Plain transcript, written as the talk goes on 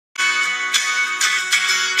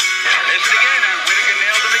missed again, and Whittaker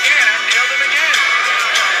nailed him again, and nailed him again.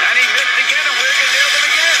 And he missed again, and Whittaker nailed him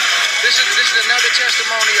again. This is another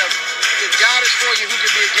testimony of if God is for you, who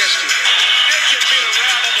can be against you? This could be the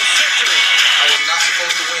round of the century. I was not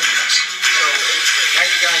supposed to win this. So now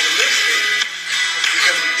you guys are listening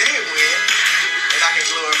because we did win, and I can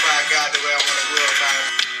glorify God the way I want to glorify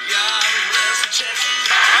Him. God bless Texas.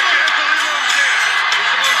 I can't believe what I'm saying. It's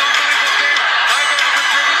the most unbelievable thing I've ever been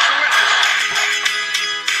privileged to witness.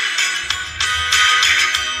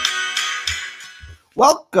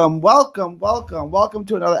 Welcome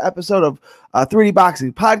to another episode of 3D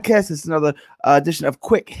Boxing Podcast. This is another edition of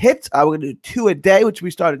Quick Hits. We're going to do 2 a day, which we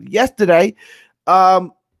started yesterday.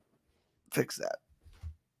 Fix that.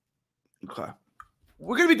 Okay.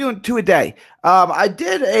 We're going to be doing 2 a day. I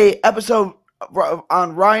did a episode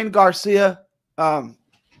on Ryan Garcia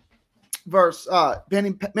versus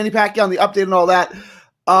Manny Pacquiao and the update and all that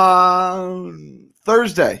on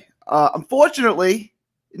Thursday. Unfortunately,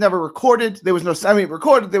 it never recorded. There was no sound.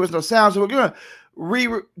 Recorded. There was no sound. So we're going to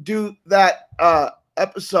redo that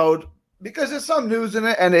episode because there's some news in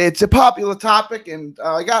it and it's a popular topic. And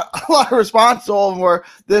I got a lot of response to all of them where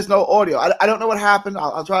there's no audio. I don't know what happened.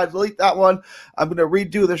 I'll try to delete that one. I'm going to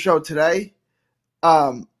redo the show today.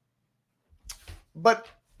 But,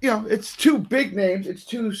 you know, it's 2 big names. It's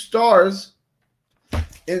 2 stars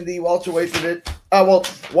in the welterweight division.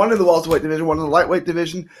 One in the welterweight division, one in the lightweight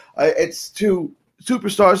division. It's 2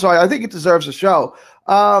 superstars, so I think it deserves a show.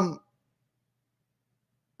 I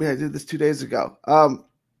did this 2 days ago.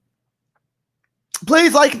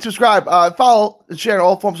 Please like and subscribe. Follow and share on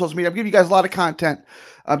all forms of social media. I'm giving you guys a lot of content.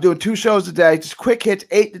 I'm doing 2 shows a day, just quick hits,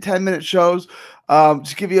 8 to 10 minute shows.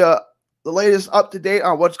 Just give you the latest up to date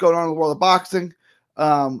on what's going on in the world of boxing.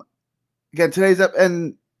 Again, today's up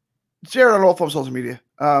and share it on all forms of social media.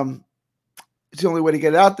 It's the only way to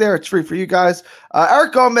get it out there. It's free for you guys.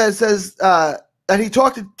 Eric Gomez says that he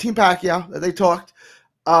talked to Team Pacquiao, that they talked.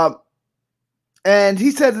 And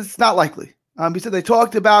he said it's not likely. He said they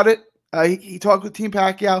talked about it. He talked with Team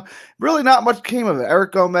Pacquiao. Really not much came of it.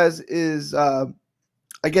 Eric Gomez is, I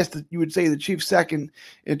guess you would say, the chief second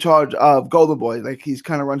in charge of Golden Boy. Like, he's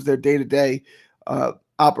kind of runs their day-to-day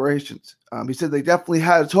operations. He said they definitely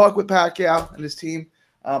had a talk with Pacquiao and his team,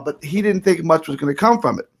 but he didn't think much was going to come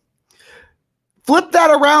from it. Flip that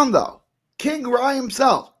around, though. King Ryan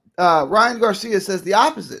himself, Ryan Garcia, says the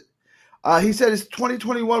opposite. He said his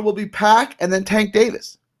 2021 will be Pac and then Tank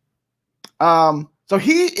Davis. So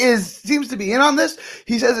he seems to be in on this.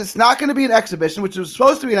 He says it's not going to be an exhibition, which was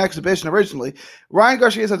supposed to be an exhibition originally. Ryan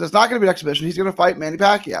Garcia says it's not going to be an exhibition. He's going to fight Manny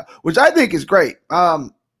Pacquiao, which I think is great.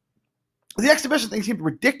 The exhibition thing seemed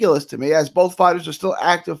ridiculous to me, as both fighters are still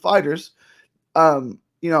active fighters.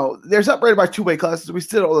 You know, they're separated by 2 weight classes. We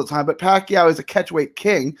see it all the time, but Pacquiao is a catchweight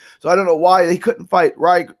king, so I don't know why they couldn't fight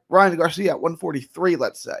Ryan Garcia at 143,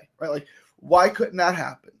 let's say. Right? Like, why couldn't that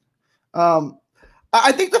happen?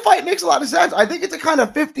 I think the fight makes a lot of sense. I think it's a kind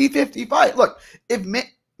of 50-50 fight. Look, if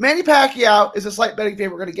Manny Pacquiao is a slight betting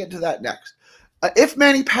favorite, we're going to get to that next. If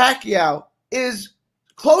Manny Pacquiao is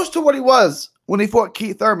close to what he was when he fought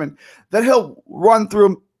Keith Thurman, then he'll run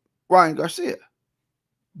through Ryan Garcia.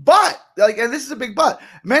 But, and this is a big but,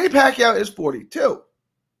 Manny Pacquiao is 42.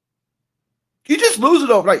 You just lose it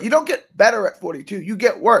overnight. You don't get better at 42. You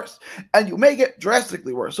get worse. And you may get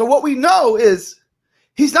drastically worse. So what we know is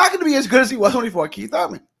he's not going to be as good as he was when he fought Keith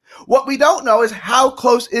Thurman. What we don't know is how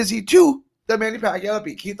close is he to the Manny Pacquiao that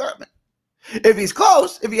beat Keith Thurman. If he's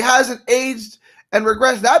close, if he hasn't aged and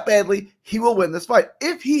regressed that badly, he will win this fight.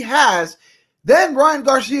 If he has, then Ryan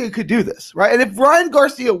Garcia could do this, right? And if Ryan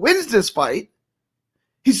Garcia wins this fight,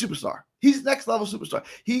 he's a superstar. He's next level superstar.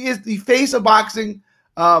 He is the face of boxing,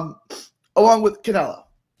 along with Canelo.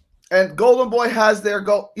 And Golden Boy has their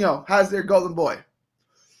Golden Boy.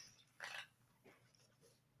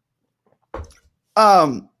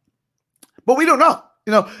 But we don't know.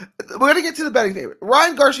 You know, we're going to get to the betting favorite.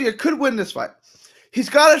 Ryan Garcia could win this fight. He's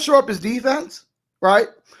got to show up his defense, right?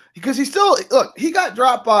 Because he got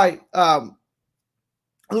dropped by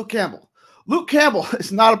Luke Campbell. Luke Campbell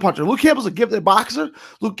is not a puncher. Luke Campbell's a gifted boxer.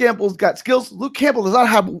 Luke Campbell's got skills. Luke Campbell does not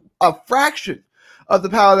have a fraction of the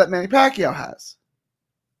power that Manny Pacquiao has.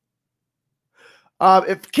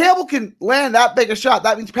 If Campbell can land that big a shot,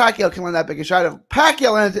 that means Pacquiao can land that big a shot. If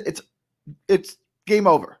Pacquiao lands it, it's game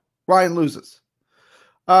over. Ryan loses.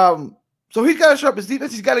 So he's got to show up his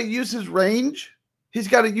defense. He's got to use his range. He's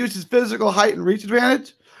got to use his physical height and reach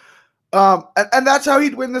advantage. And that's how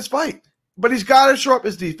he'd win this fight. But he's got to show up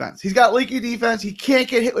his defense. He's got leaky defense. He can't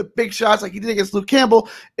get hit with big shots like he did against Luke Campbell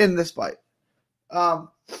in this fight. I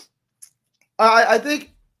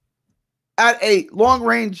think at a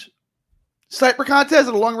long-range sniper contest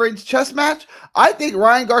and a long-range chess match, I think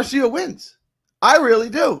Ryan Garcia wins. I really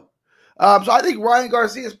do. So I think Ryan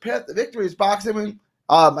Garcia's path to victory is boxing him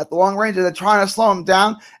at the long range and then trying to slow him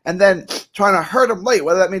down and then trying to hurt him late.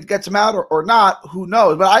 Whether that means gets him out or not, who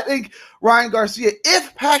knows? But I think Ryan Garcia,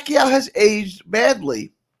 if Pacquiao has aged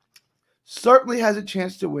badly, certainly has a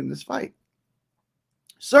chance to win this fight.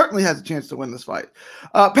 Certainly has a chance to win this fight.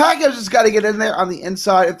 Pacquiao's just got to get in there on the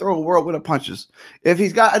inside and throw a whirlwind of punches. If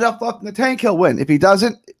he's got enough left in the tank, he'll win. If he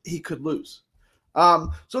doesn't, he could lose.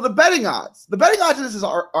 So the betting odds of this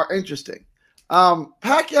are interesting.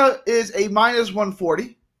 Pacquiao is a minus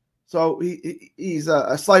 140, so he's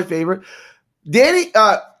a slight favorite. Ryan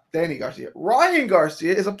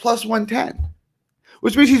Garcia is a plus 110.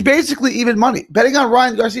 Which means he's basically even money. Betting on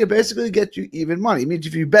Ryan Garcia basically gets you even money. It means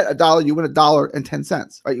if you bet $1, you win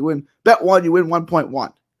 $1.10. Right? Bet one, you win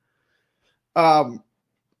 1.1.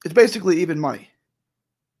 It's basically even money.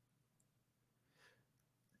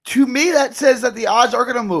 To me, that says that the odds are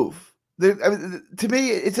going to move. To me,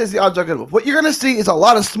 it says the odds are going to move. What you're going to see is a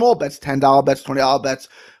lot of small bets, $10 bets, $20 bets,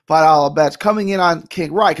 $5 bets coming in on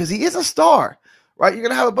King Ryan because he is a star. Right? You're going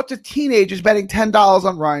to have a bunch of teenagers betting $10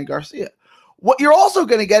 on Ryan Garcia. What you're also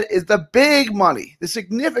going to get is the big money, the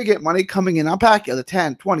significant money coming in on Pacquiao, the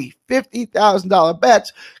 $10,000, $20,000, $50,000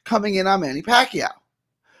 bets coming in on Manny Pacquiao.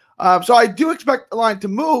 So I do expect the line to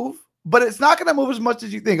move, but it's not going to move as much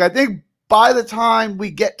as you think. I think by the time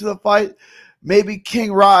we get to the fight, maybe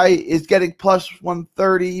King Rye is getting plus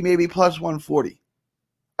 130, maybe plus 140.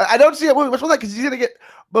 I don't see it moving much more because he's going to get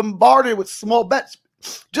bombarded with small bets.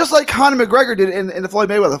 Just like Conor McGregor did in the Floyd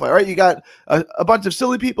Mayweather fight, right? You got a bunch of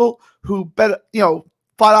silly people who bet,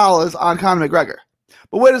 $5 on Conor McGregor.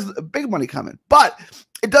 But where does the big money come in? But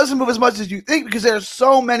it doesn't move as much as you think because there's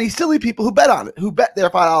so many silly people who bet on it, who bet their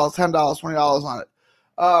 $5, $10, $20 on it.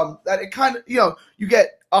 That it kind of, you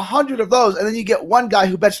get 100 of those, and then you get one guy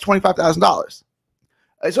who bets $25,000.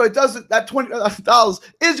 So it doesn't, that $20,000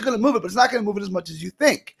 is going to move it, but it's not going to move it as much as you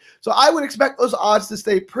think. So I would expect those odds to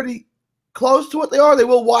stay pretty close to what they are. They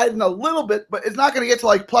will widen a little bit, but it's not going to get to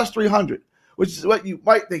like plus 300, which is what you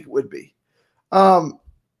might think it would be.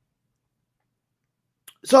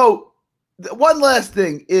 So one last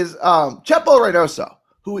thing is Chepo Reynoso,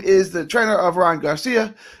 who is the trainer of Ryan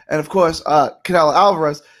Garcia and, of course, Canelo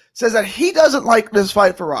Alvarez, says that he doesn't like this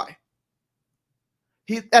fight for Ryan.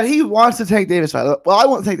 He wants to Tank Davis fight. Well, I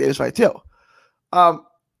want to Tank Davis fight too.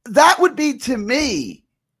 That would be, to me,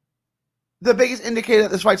 the biggest indicator that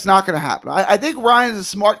this fight's not going to happen. I think Ryan is a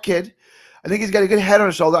smart kid. I think he's got a good head on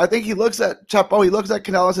his shoulder. I think he looks at Chepo, he looks at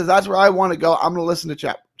Canelo and says, that's where I want to go. I'm going to listen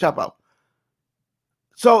to Chepo.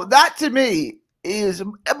 So that, to me, is,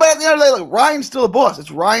 but at the end of the day, look, Ryan's still a boss. It's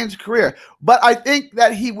Ryan's career. But I think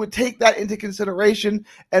that he would take that into consideration.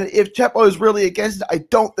 And if Chepo is really against it, I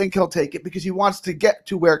don't think he'll take it because he wants to get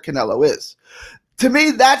to where Canelo is. To me,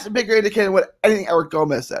 that's a bigger indicator than what anything Eric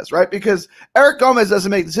Gomez says, right? Because Eric Gomez doesn't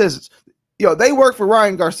make decisions. They work for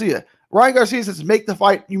Ryan Garcia. Ryan Garcia says, make the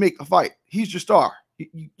fight, you make the fight. He's your star.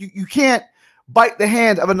 You can't bite the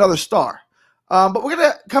hand of another star. But we're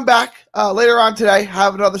going to come back later on today,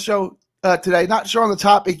 have another show today. Not sure on the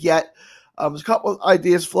topic yet. There's a couple of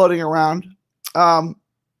ideas floating around.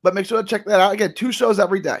 But make sure to check that out. Again, 2 shows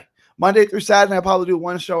every day. Monday through Saturday, I'll probably do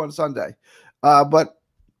 1 show on Sunday.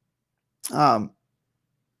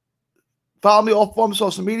 Follow me all forms of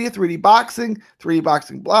social media, 3D Boxing, 3D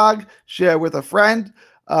Boxing blog, share with a friend.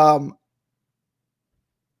 And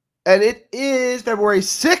it is February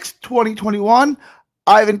 6th, 2021.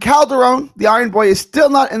 Ivan Calderon, the Iron Boy, is still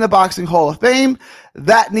not in the Boxing Hall of Fame.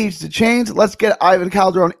 That needs to change. Let's get Ivan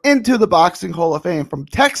Calderon into the Boxing Hall of Fame. From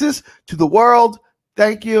Texas to the world,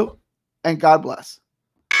 thank you, and God bless.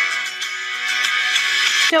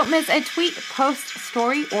 Don't miss a tweet, post,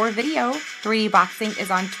 story, or video. 3D Boxing is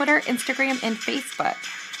on Twitter, Instagram, and Facebook.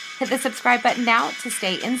 Hit the subscribe button now to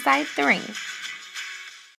stay inside the ring.